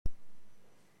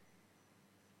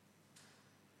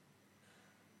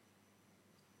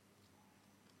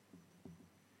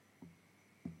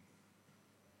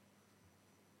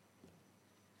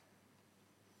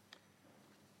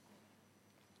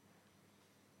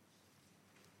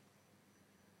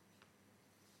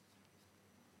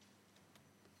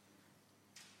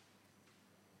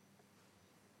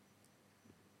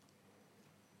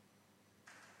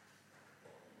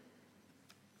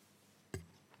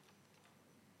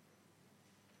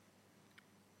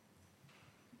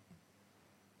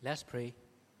Let's pray.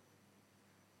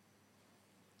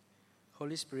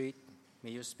 Holy Spirit,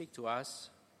 may you speak to us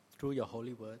through your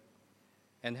holy word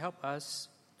and help us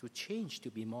to change to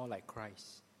be more like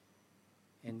Christ.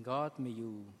 And God, may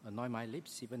you anoint my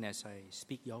lips even as I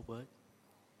speak your word.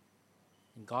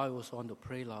 And God, I also want to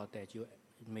pray, Lord, that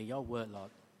may your word, Lord,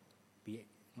 be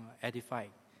edified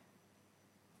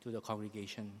to the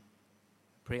congregation.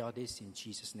 Pray all this in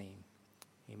Jesus' name.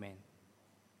 Amen.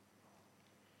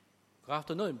 Good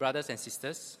afternoon, brothers and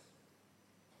sisters.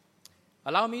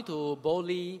 Allow me to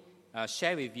boldly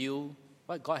share with you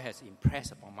what God has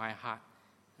impressed upon my heart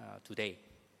today.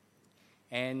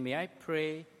 And may I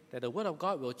pray that the Word of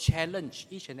God will challenge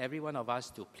each and every one of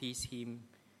us to please Him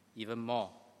even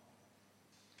more.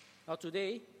 Now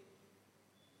today,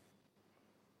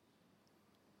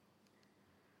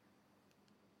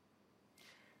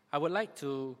 I would like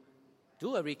to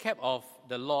do a recap of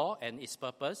the law and its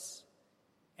purpose,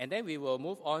 and then we will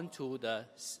move on to the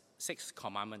sixth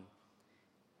commandment.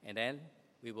 And then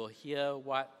we will hear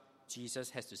what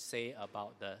Jesus has to say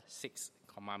about the sixth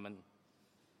commandment.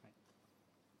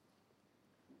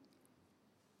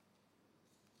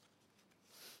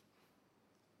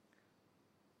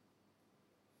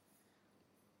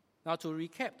 Now, to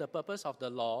recap the purpose of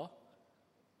the law,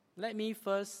 let me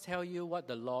first tell you what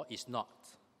the law is not.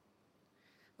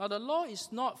 Now, the law is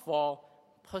not for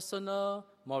personal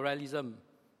moralism.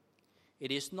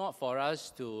 It is not for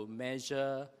us to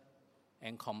measure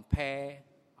and compare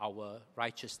our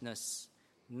righteousness.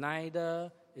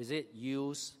 Neither is it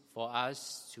used for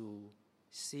us to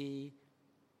see,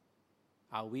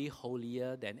 are we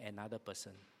holier than another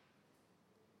person?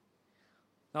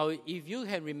 Now, if you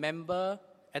can remember,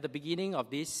 at the beginning of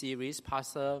this series,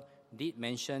 Pastor did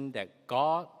mention that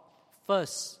God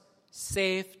first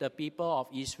saved the people of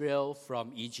Israel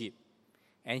from Egypt,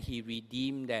 and He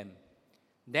redeemed them.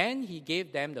 Then He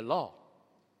gave them the law.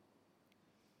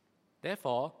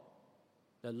 Therefore,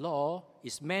 the law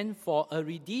is meant for a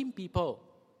redeemed people.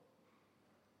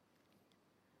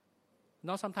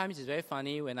 Now, sometimes it's very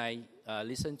funny when I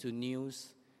listen to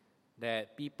news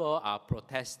that people are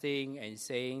protesting and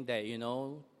saying that,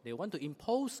 they want to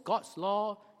impose God's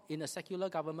law in a secular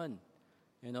government,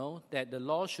 that the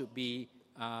law should be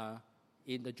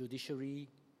in the judiciary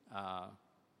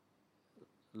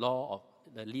law of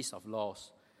the list of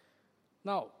laws.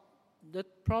 Now, the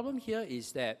problem here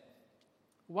is that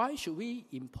why should we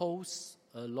impose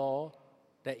a law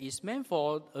that is meant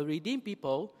for a redeemed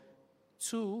people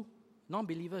to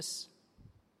non-believers?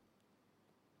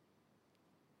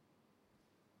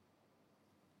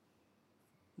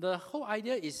 The whole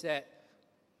idea is that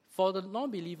for the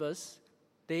non-believers,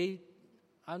 they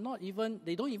don't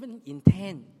even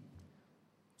intend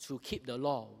to keep the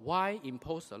law. Why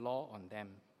impose the law on them?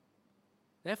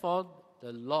 Therefore,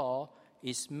 the law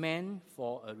is meant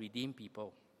for a redeemed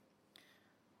people.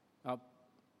 Now,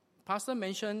 Pastor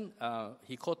mentioned,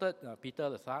 he quoted Peter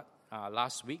III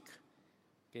last week.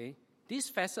 Okay, this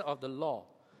facet of the law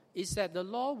is that the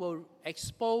law will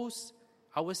expose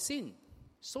our sin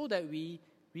so that we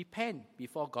repent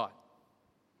before God.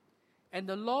 And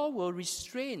the law will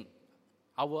restrain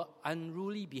our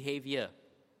unruly behavior.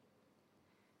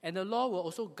 And the law will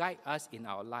also guide us in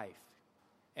our life.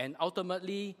 And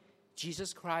ultimately,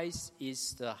 Jesus Christ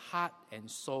is the heart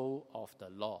and soul of the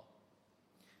law.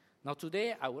 Now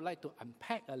today, I would like to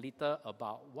unpack a little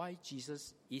about why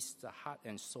Jesus is the heart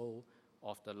and soul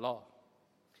of the law.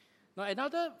 Now,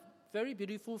 another very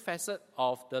beautiful facet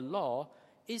of the law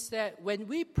is that when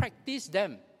we practice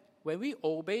them, when we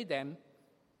obey them,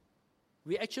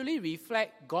 we actually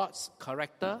reflect God's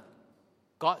character,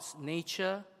 God's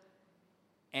nature,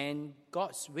 and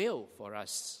God's will for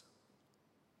us.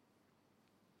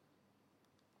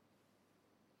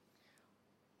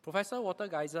 Professor Walter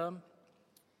Geiser,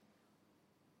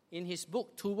 in his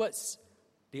book Towards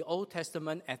the Old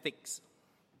Testament Ethics,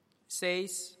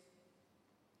 says,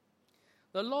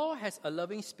 the law has a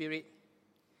loving spirit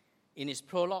in its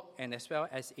prologue and as well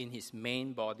as in his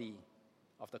main body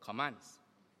of the commands.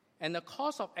 And the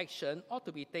course of action ought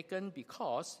to be taken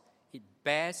because it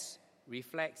best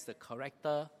reflects the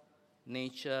character,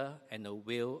 nature, and the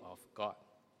will of God.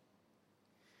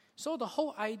 So the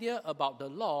whole idea about the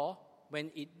law, when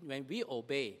we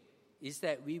obey, is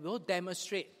that we will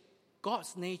demonstrate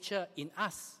God's nature in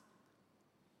us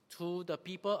to the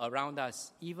people around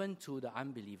us, even to the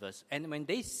unbelievers. And when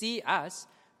they see us,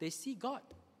 they see God.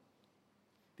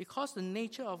 Because the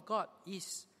nature of God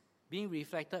is being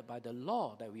reflected by the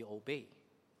law that we obey.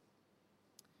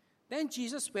 Then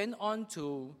Jesus went on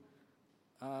to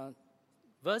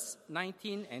verse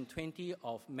 19 and 20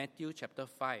 of Matthew chapter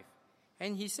 5.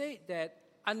 And he said that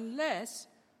unless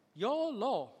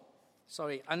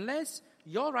unless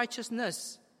your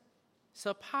righteousness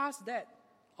surpass that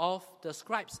of the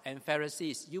scribes and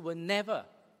Pharisees, you will never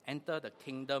enter the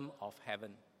kingdom of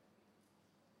heaven.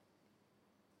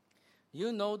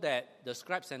 You know that the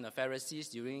scribes and the Pharisees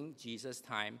during Jesus'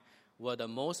 time were the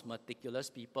most meticulous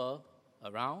people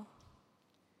around.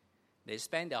 They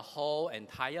spent their whole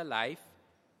entire life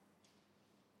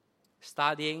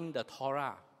studying the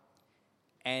Torah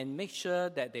and make sure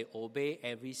that they obey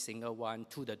every single one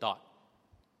to the dot.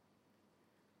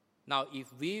 Now, if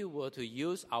we were to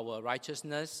use our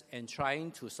righteousness and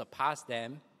trying to surpass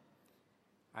them,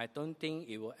 I don't think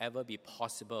it will ever be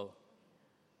possible.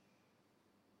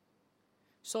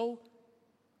 So,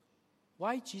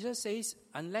 why Jesus says,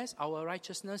 unless our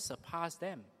righteousness surpass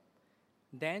them,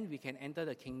 then we can enter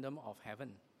the kingdom of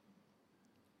heaven.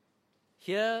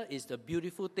 Here is the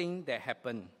beautiful thing that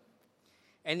happened.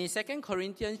 And in 2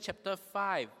 Corinthians chapter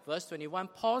 5, verse 21,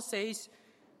 Paul says,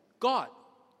 God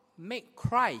made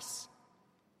Christ,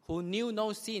 who knew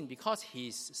no sin, because he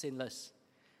is sinless.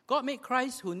 God made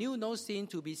Christ, who knew no sin,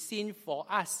 to be sin for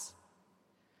us,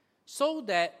 so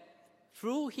that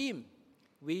through him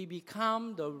we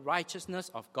become the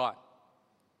righteousness of God.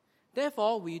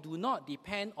 Therefore, we do not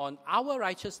depend on our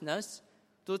righteousness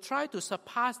to try to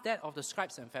surpass that of the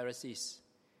scribes and Pharisees.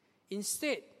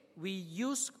 Instead, we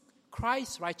use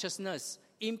Christ's righteousness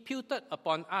imputed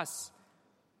upon us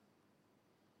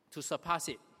to surpass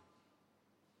it.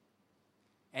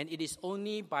 And it is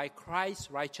only by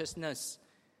Christ's righteousness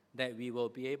that we will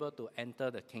be able to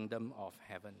enter the kingdom of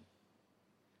heaven.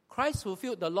 Christ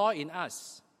fulfilled the law in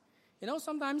us. You know,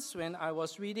 sometimes when I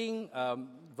was reading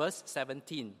verse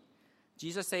 17,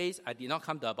 Jesus says, I did not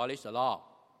come to abolish the law.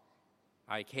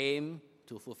 I came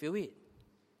to fulfill it.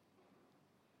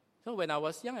 So when I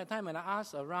was young at the time, when I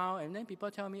asked around, and then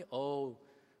people tell me,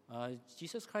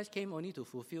 Jesus Christ came only to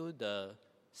fulfill the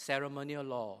ceremonial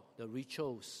law, the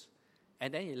rituals.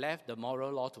 And then he left the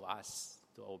moral law to us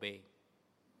to obey.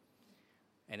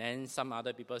 And then some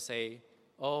other people say,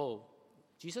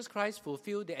 Jesus Christ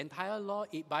fulfilled the entire law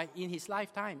in his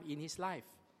lifetime, in his life.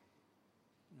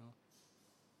 You know?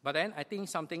 But then I think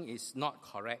something is not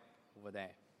correct over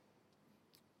there.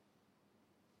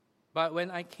 But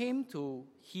when I came to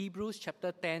Hebrews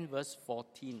chapter 10, verse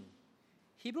 14,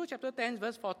 Hebrews chapter 10,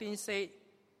 verse 14 say,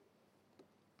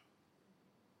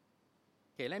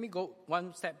 okay, let me go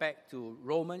one step back to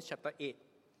Romans chapter 8.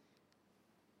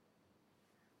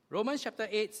 Romans chapter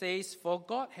 8 says, For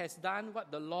God has done what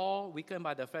the law weakened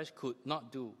by the flesh could not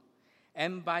do.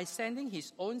 And by sending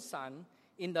his own Son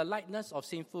in the likeness of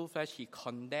sinful flesh, he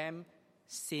condemned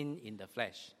sin in the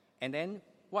flesh. And then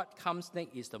what comes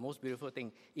next is the most beautiful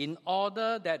thing. In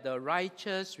order that the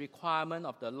righteous requirement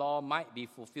of the law might be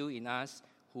fulfilled in us,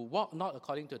 who walk not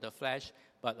according to the flesh,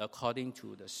 but according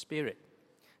to the Spirit.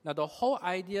 Now, the whole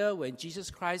idea when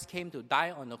Jesus Christ came to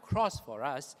die on the cross for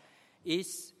us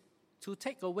is to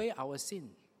take away our sin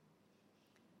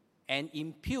and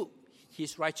impute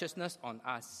his righteousness on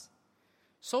us,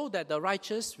 so that the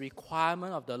righteous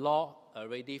requirement of the law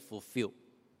already fulfilled.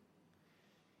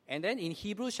 And then in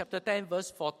Hebrews chapter 10, verse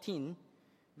 14,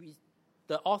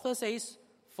 the author says,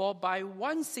 For by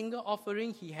one single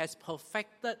offering he has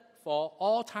perfected for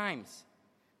all times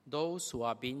those who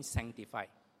are being sanctified.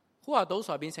 Who are those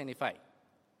who are being sanctified?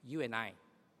 You and I.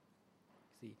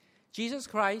 See, Jesus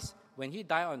Christ, when he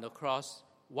died on the cross,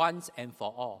 once and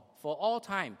for all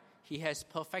time, he has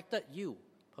perfected you,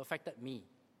 perfected me.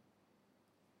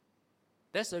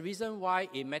 That's the reason why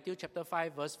in Matthew chapter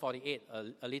 5, verse 48,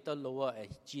 a little lower,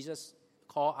 Jesus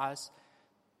called us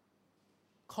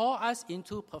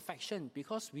into perfection,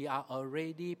 because we are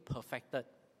already perfected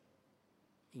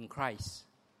in Christ.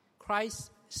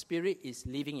 Christ's Spirit is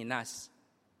living in us.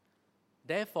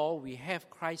 Therefore, we have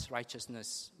Christ's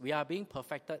righteousness. We are being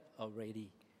perfected already.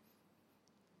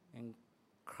 And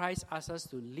Christ asks us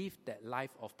to live that life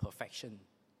of perfection,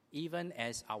 even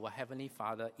as our Heavenly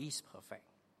Father is perfect.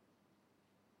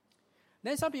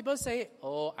 Then some people say,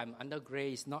 I'm under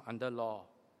grace, not under law.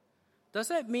 Does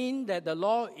that mean that the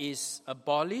law is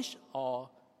abolished or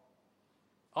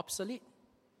obsolete?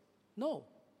 No.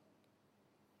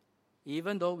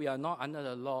 Even though we are not under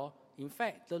the law, in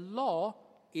fact, the law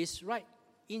is right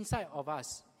inside of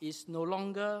us. It's no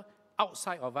longer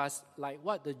outside of us, like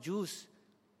what the Jews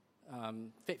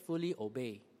faithfully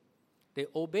obey. They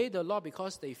obey the law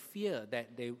because they fear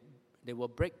that they will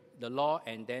break the law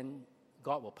and then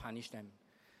God will punish them.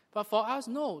 But for us,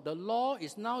 no. The law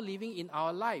is now living in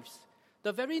our lives.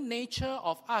 The very nature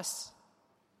of us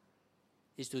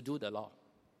is to do the law.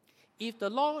 If the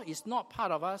law is not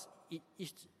part of us,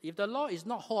 if the law is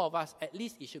not whole of us, at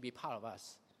least it should be part of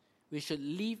us. We should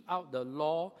live out the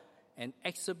law and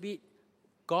exhibit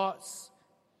God's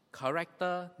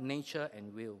character, nature,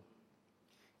 and will.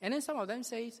 And then some of them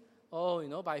say,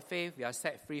 by faith we are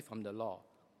set free from the law.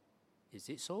 Is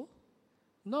it so?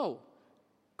 No.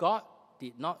 God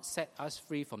did not set us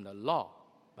free from the law,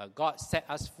 but God set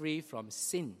us free from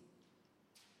sin.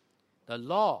 The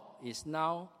law is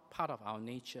now part of our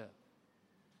nature.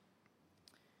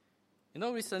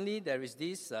 Recently there is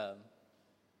this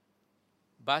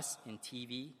buzz in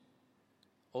TV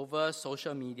over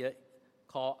social media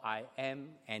called I am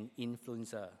an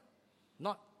influencer.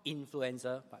 Not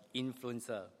influencer, but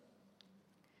influencer.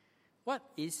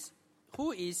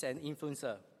 Who is an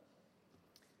influencer?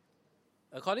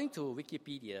 According to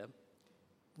Wikipedia,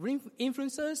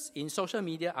 influencers in social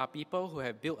media are people who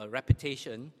have built a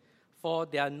reputation for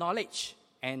their knowledge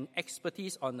and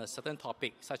expertise on a certain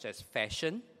topic, such as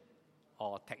fashion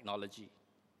or technology.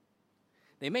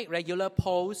 They make regular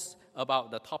posts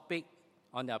about the topic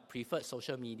on their preferred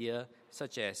social media,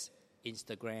 such as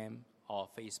Instagram or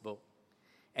Facebook,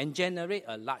 and generate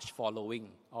a large following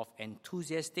of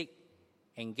enthusiastic,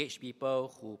 engaged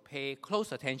people who pay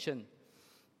close attention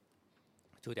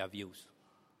to their views.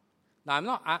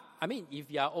 Now, if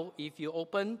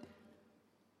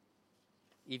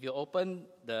you open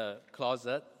the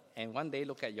closet and one day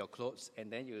look at your clothes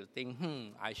and then you think,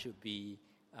 I should be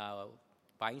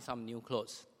buying some new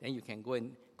clothes, then you can go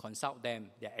and consult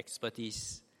them, their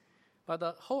expertise. But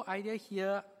the whole idea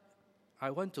here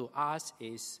I want to ask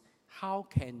is, how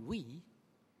can we,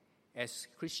 as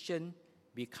Christians,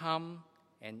 become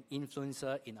an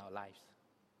influencer in our lives?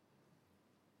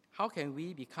 How can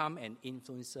we become an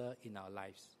influencer in our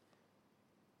lives?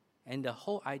 And the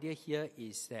whole idea here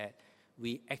is that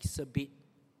we exhibit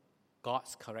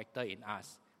God's character in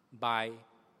us by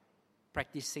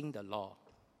practicing the law.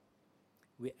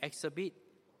 We exhibit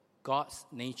God's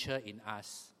nature in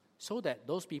us so that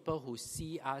those people who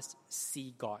see us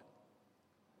see God.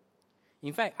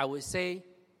 In fact, I would say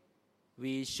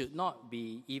we should not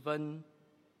be even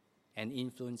an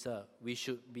influencer. We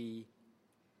should be,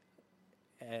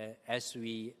 as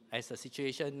the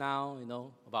situation now,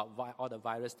 about all the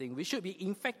virus thing, we should be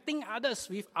infecting others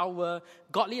with our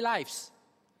godly lives.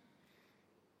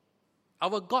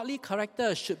 Our godly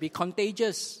character should be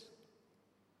contagious,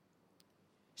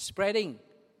 spreading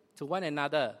to one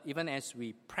another, even as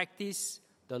we practice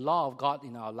the law of God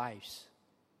in our lives.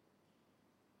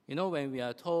 When we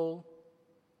are told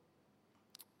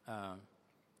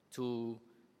to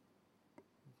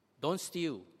don't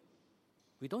steal,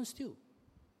 we don't steal.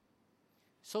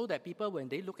 So that people, when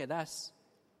they look at us,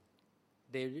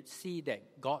 they see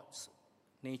that God's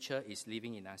nature is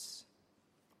living in us.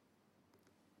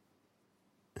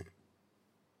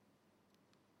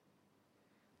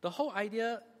 The whole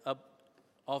idea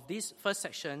of this first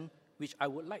section, which I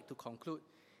would like to conclude,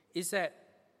 is that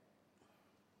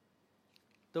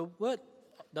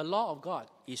the law of God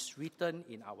is written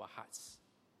in our hearts.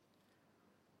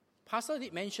 Pastor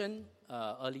did mention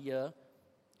earlier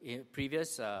in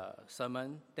previous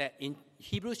sermon that in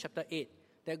Hebrews chapter 8,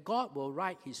 that God will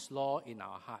write his law in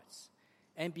our hearts.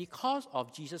 And because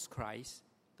of Jesus Christ,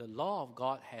 the law of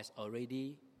God has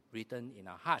already written in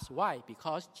our hearts. Why?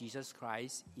 Because Jesus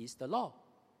Christ is the law.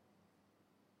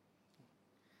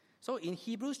 So in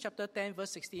Hebrews chapter 10,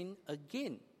 verse 16,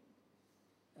 again,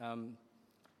 the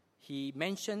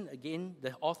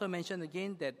author mentioned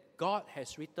again that God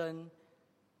has written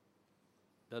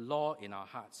the law in our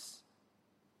hearts.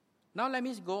 Now let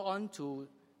me go on to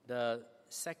the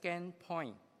second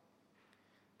point.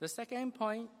 The second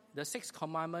point, the sixth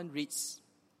commandment reads,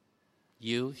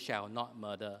 "You shall not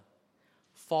murder."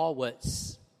 4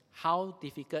 words. How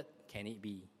difficult can it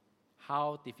be?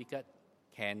 How difficult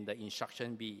can the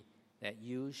instruction be that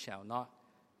you shall not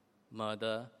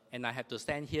murder? And I have to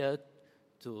stand here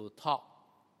to talk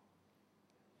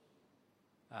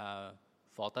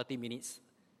for 30 minutes.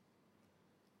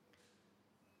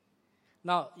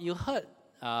 Now, you heard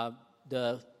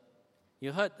the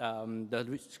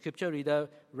scripture reader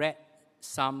read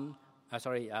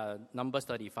Numbers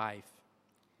 35.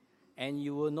 And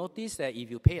you will notice that if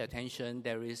you pay attention,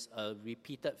 there is a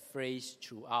repeated phrase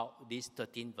throughout these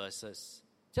 13 verses.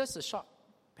 Just a short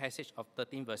passage of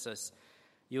 13 verses.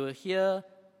 You will hear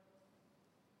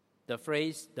the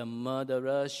phrase, "The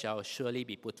murderer shall surely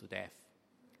be put to death."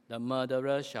 The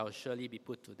murderer shall surely be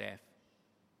put to death.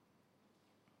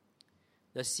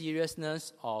 The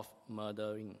seriousness of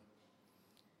murdering.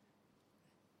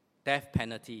 Death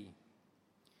penalty.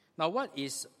 Now, what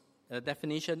is the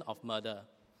definition of murder?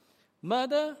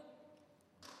 Murder,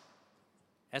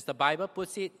 as the Bible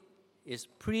puts it, is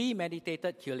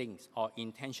premeditated killings or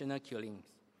intentional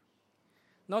killings.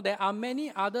 Now, there are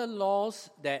many other laws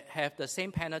that have the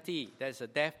same penalty. There's a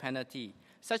death penalty,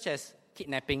 such as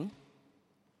kidnapping.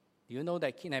 Do you know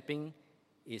that kidnapping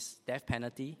is death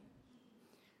penalty?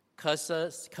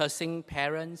 Cursing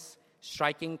parents,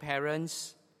 striking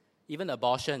parents, even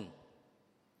abortion,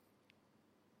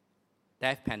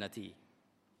 death penalty.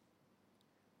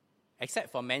 Except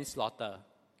for manslaughter.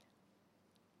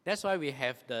 That's why we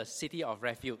have the city of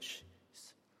refuge.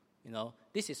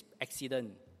 This is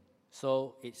accident,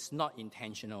 so it's not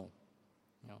intentional.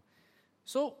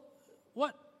 So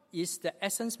what is the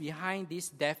essence behind this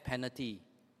death penalty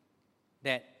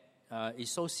that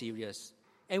is so serious?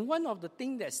 And one of the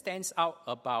things that stands out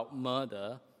about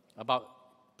murder,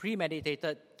 about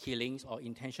premeditated killings or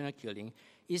intentional killing,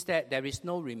 is that there is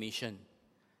no remission.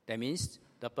 That means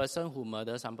the person who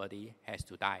murders somebody has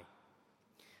to die.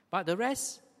 But the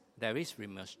rest, there is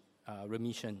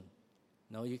remission.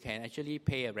 You can actually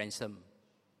pay a ransom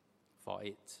for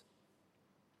it.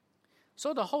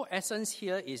 So the whole essence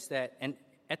here is that an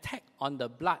attack on the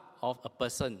blood of a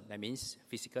person, that means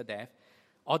physical death,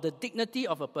 or the dignity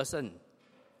of a person,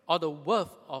 or the worth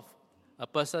of a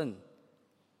person,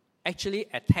 actually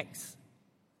attacks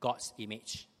God's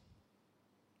image.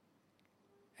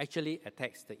 Actually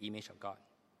attacks the image of God.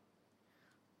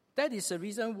 That is the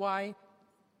reason why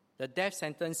the death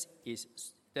sentence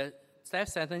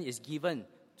is given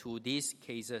to these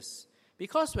cases.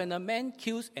 Because when a man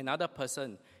kills another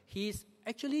person, he is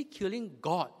actually killing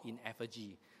God in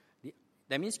effigy.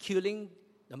 That means killing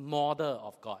the model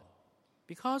of God.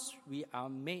 Because we are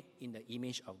made in the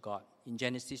image of God in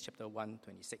Genesis chapter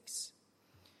 1:26.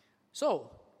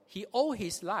 So, he owed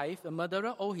his life, the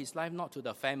murderer owed his life not to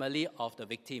the family of the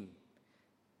victim.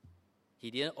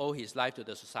 He didn't owe his life to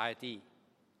the society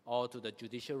or to the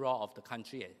judicial law of the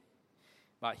country,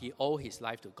 but he owed his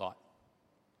life to God.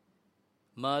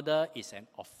 Murder is an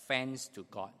offense to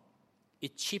God.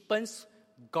 It cheapens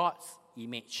God's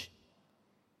image.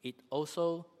 It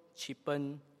also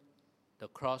cheapens the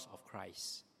cross of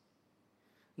Christ.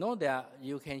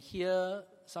 You can hear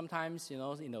sometimes,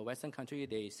 in the Western country,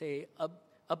 they say,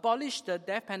 abolish the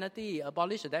death penalty,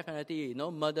 abolish the death penalty.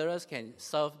 Murderers can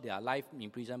serve their life in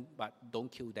prison, but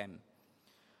don't kill them.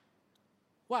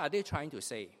 What are they trying to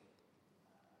say?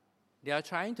 They are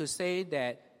trying to say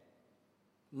that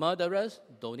murderers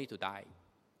don't need to die.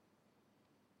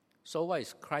 So what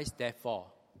is Christ's death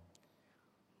for?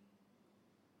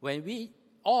 When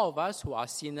all of us who are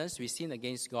sinners, we sin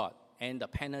against God, and the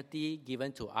penalty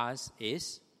given to us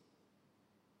is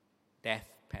death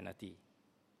penalty.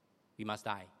 We must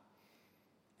die.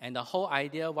 And the whole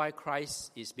idea why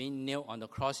Christ is being nailed on the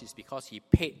cross is because he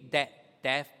paid that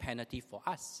death penalty for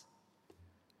us.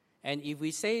 And if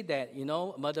we say that,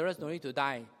 murderers don't need to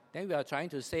die, then we are trying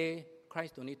to say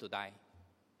Christ don't need to die.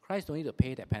 Christ don't need to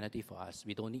pay that penalty for us.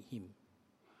 We don't need him.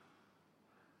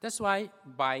 That's why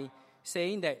by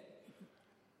saying that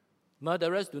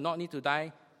murderers do not need to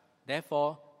die,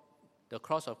 therefore the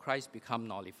cross of Christ become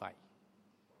nullified.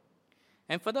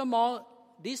 And furthermore,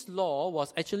 this law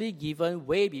was actually given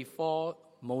way before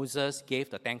Moses gave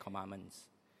the Ten Commandments.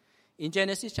 In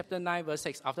Genesis chapter 9, verse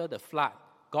 6, after the flood,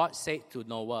 God said to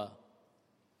Noah,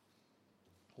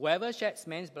 "Whoever sheds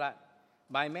man's blood,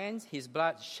 by man his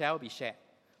blood shall be shed.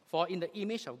 For in the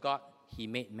image of God he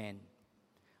made man."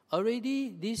 Already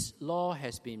this law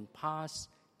has been passed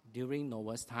during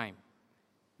Noah's time.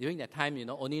 During that time,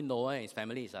 only Noah and his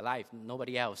family is alive,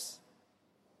 nobody else.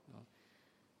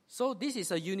 So this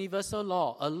is a universal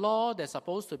law, a law that's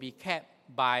supposed to be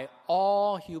kept by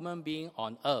all human beings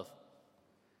on earth.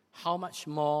 How much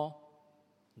more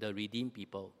the redeemed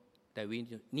people that we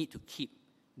need to keep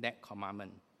that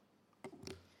commandment.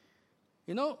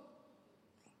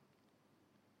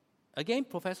 Again,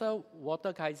 Professor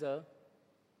Walter Kaiser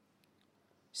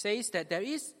says that there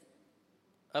is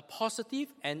a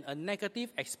positive and a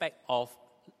negative aspect of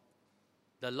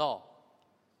the law.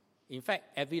 In fact,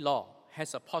 every law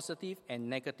has a positive and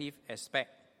negative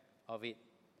aspect of it.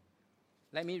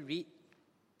 Let me read.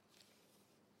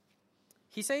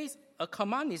 He says, a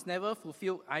command is never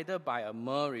fulfilled either by a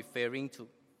mere refraining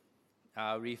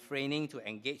to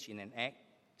engage in an act,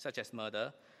 such as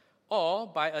murder, or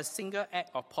by a single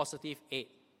act of positive aid.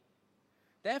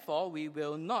 Therefore, we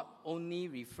will not only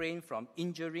refrain from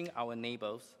injuring our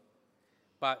neighbors,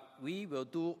 but we will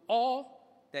do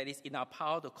all that is in our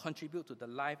power to contribute to the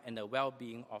life and the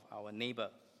well-being of our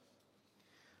neighbor.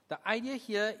 The idea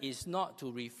here is not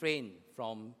to refrain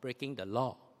from breaking the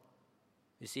law.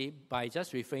 You see, by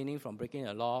just refraining from breaking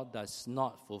the law does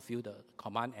not fulfill the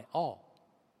command at all.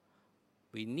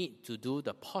 We need to do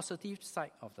the positive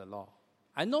side of the law.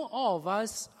 I know all of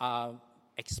us are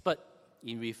expert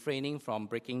in refraining from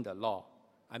breaking the law?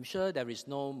 I'm sure there is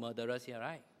no murderers here,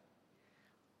 right?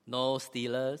 No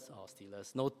stealers,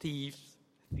 no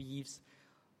thieves,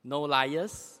 no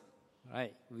liars,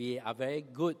 right? We are very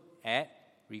good at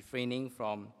refraining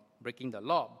from breaking the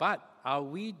law. But are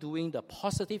we doing the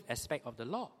positive aspect of the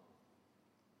law?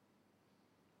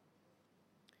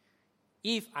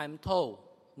 If I'm told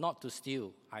not to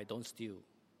steal, I don't steal,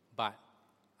 but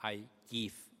I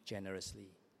give generously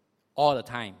all the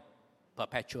time,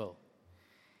 perpetual.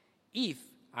 If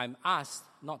I'm asked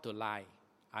not to lie,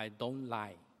 I don't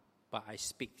lie, but I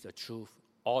speak the truth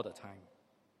all the time.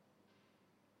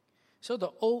 So the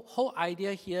whole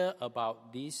idea here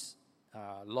about this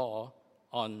law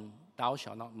on thou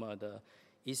shalt not murder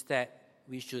is that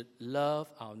we should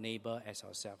love our neighbor as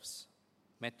ourselves.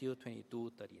 Matthew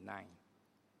 22:39.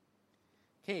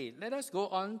 Okay, let us go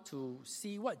on to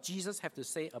see what Jesus have to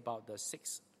say about the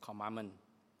sixth commandment.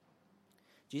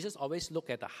 Jesus always look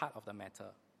at the heart of the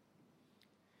matter.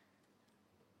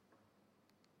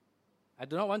 I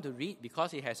do not want to read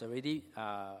because it has already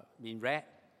been read.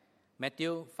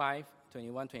 Matthew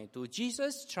 5:21-22.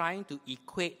 Jesus trying to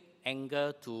equate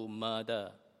anger to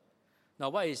murder. Now,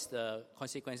 what is the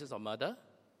consequences of murder?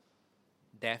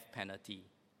 Death penalty.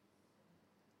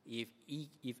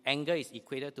 If anger is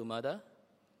equated to murder,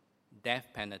 death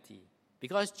penalty.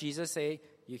 Because Jesus say,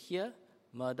 you hear,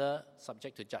 murder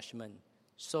subject to judgment.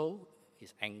 So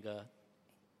is anger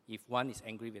if one is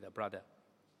angry with a brother.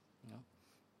 You know?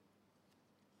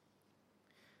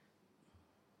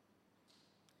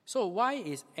 So why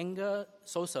is anger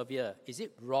so severe? Is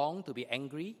it wrong to be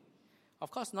angry? Of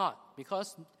course not,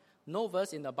 because no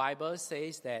verse in the Bible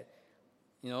says that,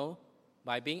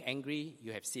 by being angry,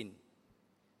 you have sinned.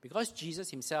 Because Jesus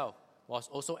himself was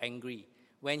also angry.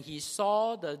 When he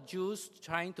saw the Jews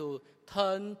trying to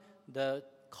turn the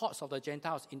courts of the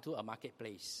Gentiles into a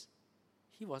marketplace,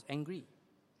 he was angry.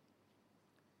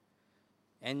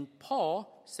 And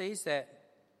Paul says that,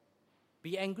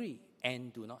 be angry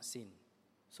and do not sin.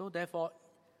 So therefore,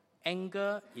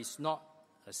 anger is not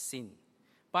a sin.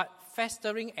 But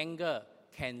festering anger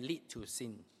can lead to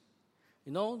sin.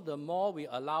 The more we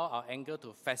allow our anger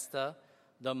to fester,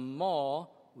 the more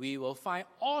we will find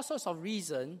all sorts of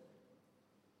reasons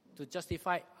to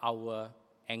justify our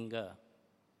anger.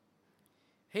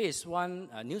 Here is one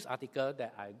news article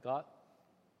that I got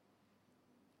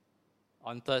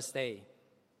on Thursday.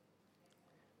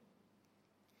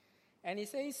 And it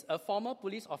says a former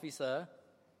police officer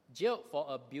jailed for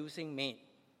abusing maid.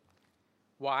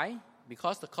 Why?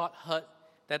 Because the court heard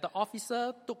that the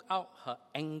officer took out her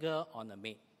anger on the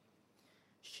maid.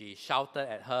 She shouted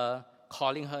at her,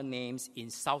 calling her names,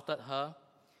 insulted her,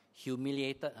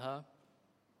 humiliated her.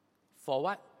 For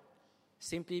what?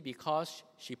 Simply because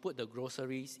she put the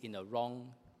groceries in the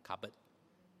wrong cupboard.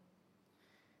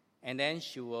 And then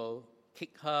she will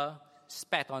kick her,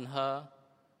 spat on her,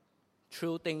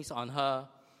 threw things on her,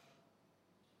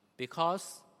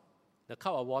 because the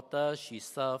cup of water she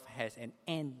served has an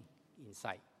N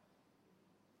inside.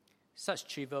 Such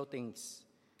trivial things.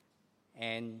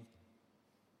 And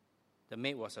the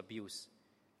maid was abused.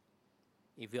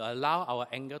 If we allow our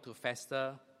anger to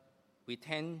fester, we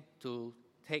tend to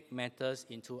take matters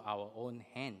into our own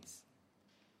hands.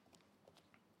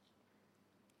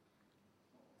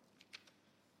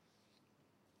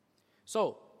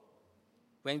 So,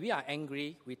 when we are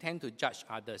angry, we tend to judge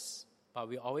others, but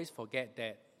we always forget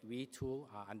that we too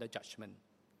are under judgment.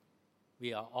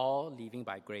 We are all living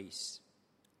by grace.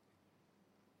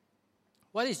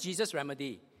 What is Jesus'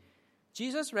 remedy?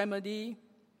 Jesus' remedy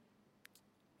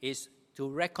is to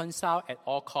reconcile at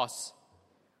all costs.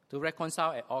 To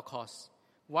reconcile at all costs.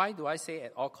 Why do I say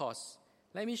at all costs?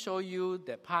 Let me show you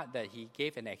the part that he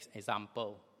gave an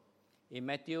example. In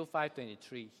Matthew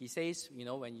 5:23, he says,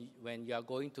 when you are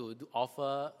going to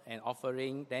offer an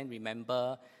offering, then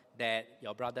remember that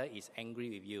your brother is angry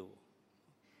with you.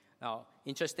 Now,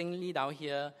 interestingly, down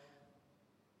here,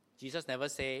 Jesus never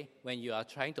say, when you are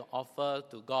trying to offer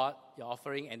to God your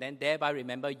offering, and then thereby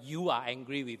remember you are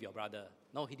angry with your brother.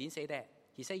 No, he didn't say that.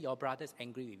 He said your brother is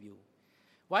angry with you.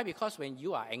 Why? Because when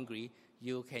you are angry,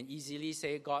 you can easily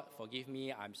say, God, forgive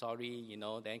me, I'm sorry,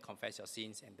 then confess your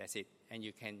sins, and that's it. And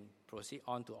you can proceed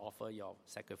on to offer your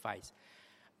sacrifice.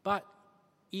 But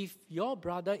if your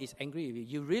brother is angry with you,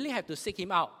 you really have to seek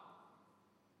him out.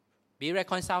 Be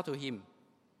reconciled to him.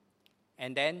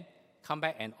 And then come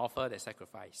back and offer the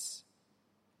sacrifice.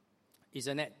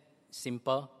 Isn't it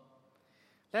simple?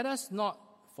 Let us not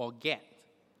forget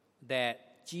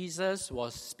that Jesus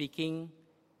was speaking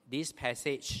this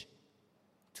passage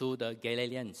to the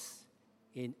Galileans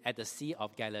at the Sea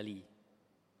of Galilee.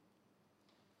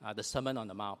 the Sermon on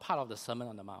the Mount, part of the Sermon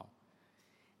on the Mount.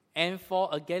 And for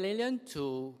a Galilean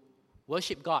to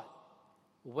worship God,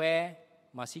 where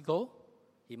must he go?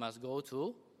 He must go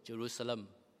to Jerusalem.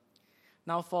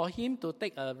 Now, for him to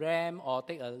take a ram or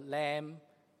take a lamb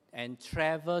and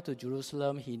travel to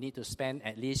Jerusalem, he need to spend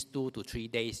at least 2 to 3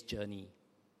 days journey.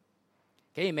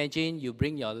 Can you imagine you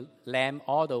bring your lamb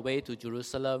all the way to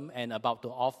Jerusalem and about to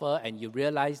offer, and you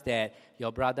realize that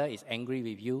your brother is angry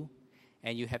with you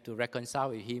and you have to reconcile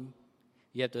with him?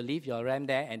 You have to leave your lamb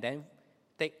there and then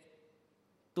take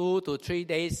 2 to 3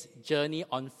 days journey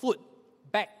on foot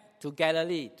back to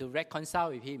Galilee to reconcile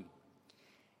with him.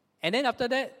 And then after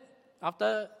that,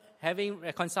 after having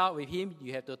reconciled with him,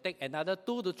 you have to take another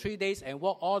 2 to 3 days and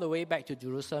walk all the way back to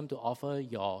Jerusalem to offer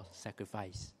your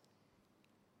sacrifice.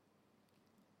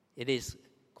 It is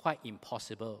quite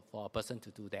impossible for a person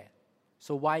to do that.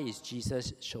 So why is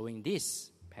Jesus showing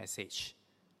this passage?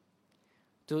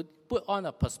 To put on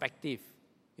a perspective,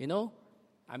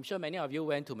 I'm sure many of you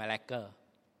went to Malacca.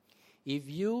 If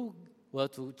you were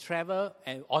to travel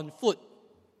on foot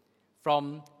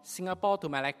from Singapore to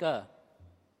Malacca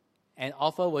and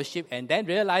offer worship and then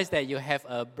realize that you have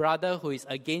a brother who is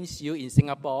against you in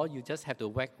Singapore, you just have to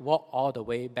walk all the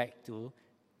way back to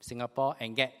Singapore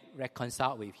and get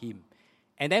reconciled with him.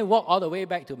 And then walk all the way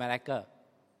back to Malacca.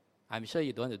 I'm sure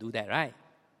you don't want to do that, right?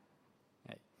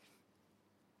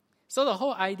 So the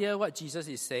whole idea, what Jesus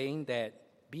is saying, that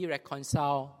be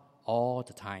reconciled all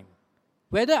the time.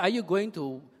 Whether are you going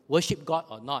to worship God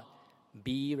or not,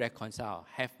 be reconciled.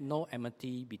 Have no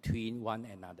enmity between one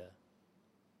another.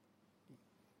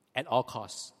 At all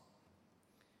costs.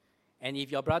 And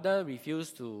if your brother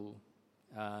refuses to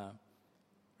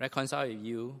reconcile with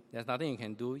you, there's nothing you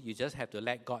can do. You just have to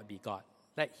let God be God.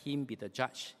 Let him be the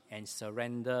judge and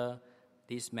surrender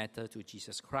this matter to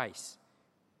Jesus Christ.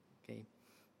 Okay.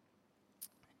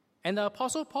 And the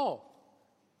Apostle Paul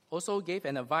also gave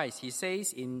an advice. He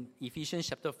says in Ephesians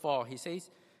chapter 4, he says,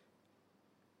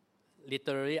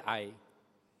 literally, I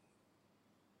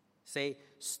say,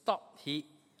 stop.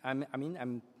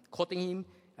 I'm quoting him.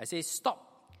 I say,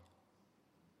 stop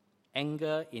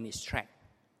anger in its track.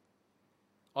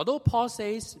 Although Paul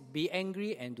says, be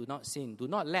angry and do not sin. Do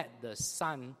not let the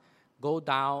sun go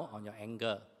down on your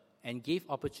anger and give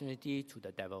opportunity to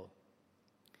the devil.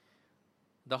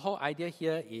 The whole idea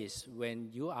here is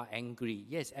when you are angry,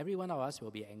 yes, every one of us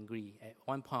will be angry at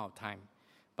one point of time,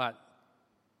 but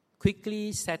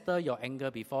quickly settle your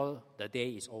anger before the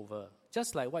day is over.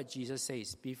 Just like what Jesus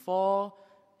says, before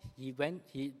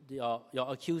your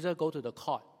accuser go to the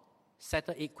court,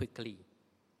 settle it quickly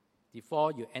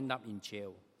before you end up in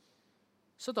jail.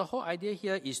 So the whole idea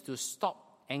here is to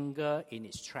stop anger in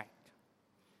its track.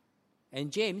 And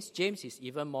James is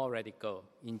even more radical.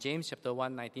 In James chapter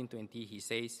 1, 19-20, he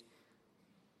says,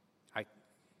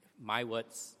 my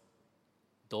words,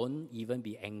 don't even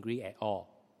be angry at all.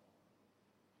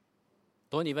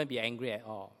 Don't even be angry at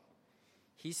all.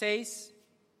 He says,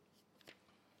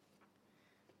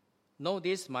 know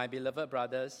this, my beloved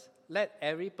brothers, let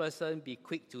every person be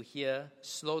quick to hear,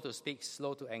 slow to speak,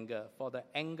 slow to anger, for the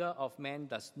anger of man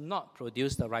does not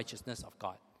produce the righteousness of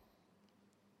God.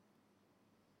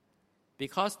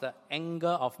 Because the anger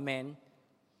of man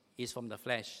is from the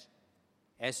flesh.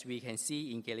 As we can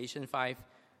see in Galatians 5,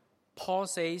 Paul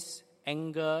says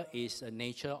anger is the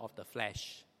nature of the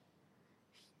flesh.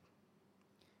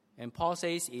 And Paul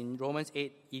says in Romans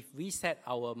 8, if we set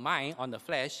our mind on the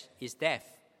flesh, it's death.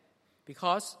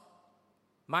 Because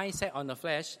mindset on the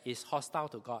flesh is hostile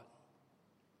to God.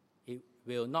 It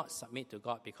will not submit to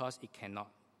God because it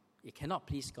cannot. It cannot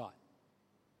please God.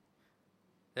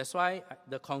 That's why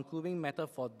the concluding matter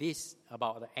for this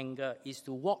about the anger is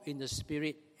to walk in the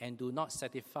Spirit and do not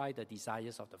satisfy the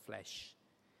desires of the flesh.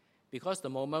 Because the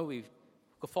moment we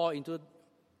fall into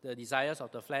the desires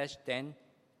of the flesh, then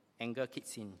anger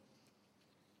kicks in.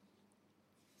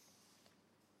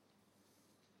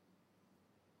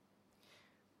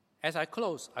 As I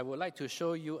close, I would like to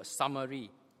show you a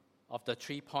summary of the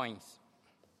 3 points.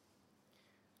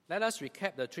 Let us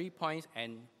recap the 3 points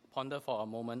and ponder for a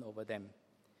moment over them.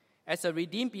 As a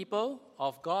redeemed people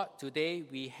of God, today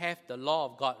we have the law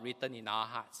of God written in our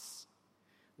hearts.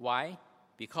 Why?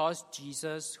 Because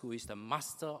Jesus, who is the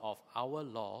master of our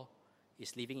law,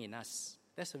 is living in us.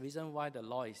 That's the reason why the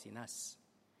law is in us.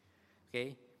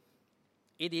 Okay?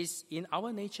 It is in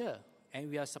our nature,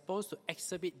 and we are supposed to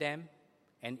exhibit them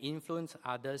and influence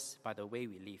others by the way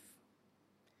we live.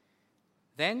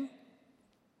 Then,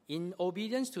 in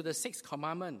obedience to the 6th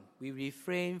commandment, we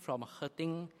refrain from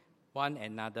hurting one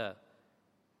another,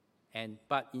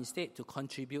 but instead to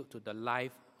contribute to the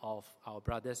life of our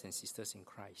brothers and sisters in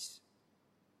Christ.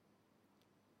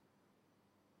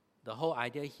 The whole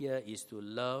idea here is to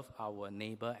love our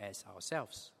neighbor as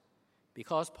ourselves.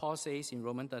 Because Paul says in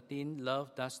Romans 13,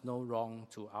 love does no wrong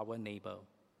to our neighbor.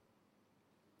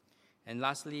 And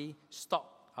lastly,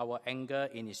 stop our anger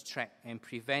in its track and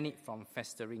prevent it from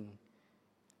festering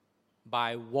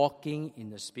by walking in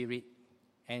the Spirit,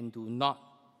 and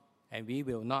we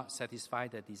will not satisfy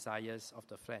the desires of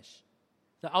the flesh.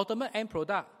 The ultimate end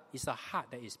product is a heart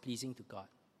that is pleasing to God.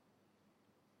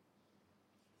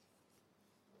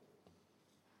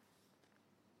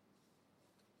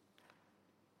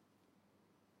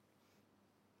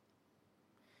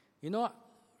 You know,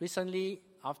 recently,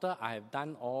 after I have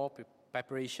done all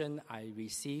preparation, I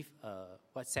received a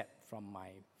WhatsApp from my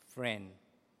friend.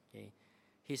 Okay?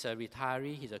 He's a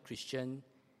retiree, he's a Christian,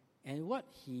 and what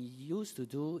he used to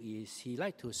do is he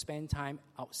liked to spend time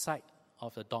outside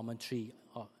of the dormitory,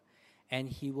 and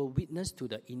he will witness to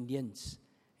the Indians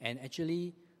and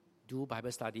actually do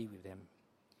Bible study with them.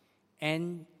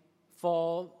 And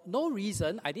for no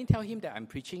reason, I didn't tell him that I'm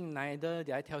preaching, neither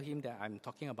did I tell him that I'm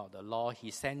talking about the law. He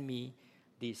sent me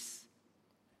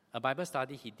a Bible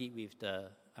study he did with the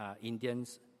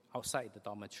Indians outside the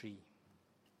dormitory.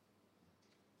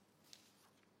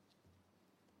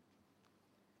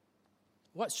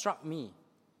 What struck me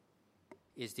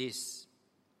is this.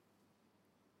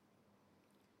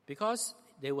 Because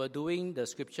they were doing the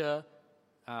scripture,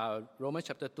 Romans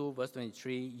chapter 2, verse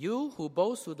 23, you who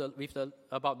boast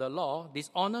about the law,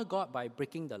 dishonor God by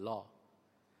breaking the law.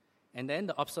 And then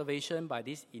the observation by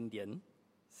this Indian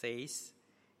says,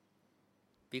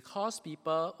 because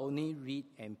people only read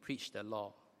and preach the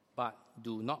law, but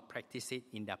do not practice it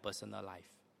in their personal life.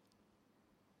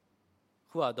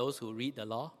 Who are those who read the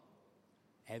law?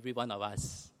 Every one of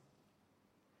us.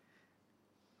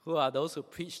 Who are those who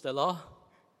preach the law?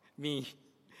 Me.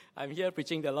 I'm here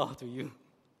preaching the law to you.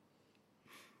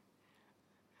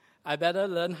 I better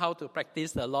learn how to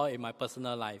practice the law in my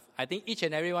personal life. I think each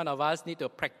and every one of us need to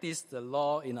practice the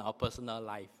law in our personal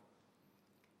life,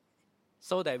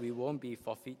 so that we won't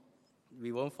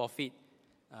forfeit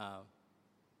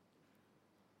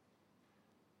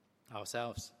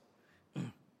ourselves.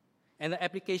 And the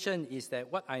application is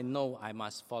that what I know, I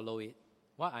must follow it.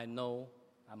 What I know,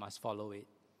 I must follow it.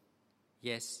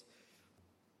 Yes.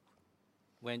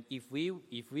 If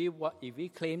we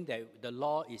claim that the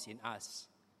law is in us,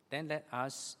 then let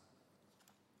us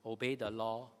obey the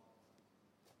law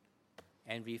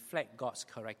and reflect God's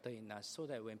character in us, so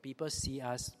that when people see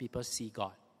us, people see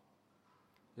God.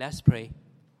 Let's pray.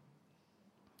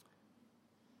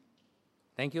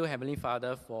 Thank you, Heavenly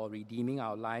Father, for redeeming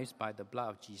our lives by the blood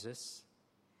of Jesus.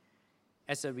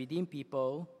 As a redeemed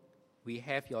people, we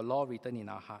have your law written in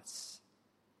our hearts.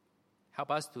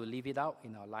 Help us to live it out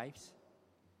in our lives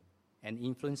and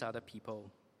influence other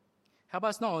people. Help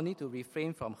us not only to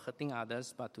refrain from hurting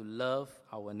others, but to love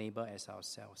our neighbor as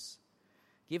ourselves.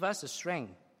 Give us the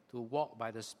strength to walk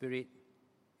by the Spirit,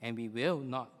 and we will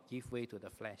not give way to the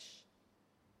flesh.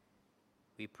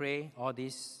 We pray all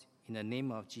this in the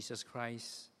name of Jesus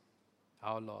Christ,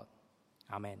 our Lord.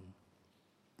 Amen.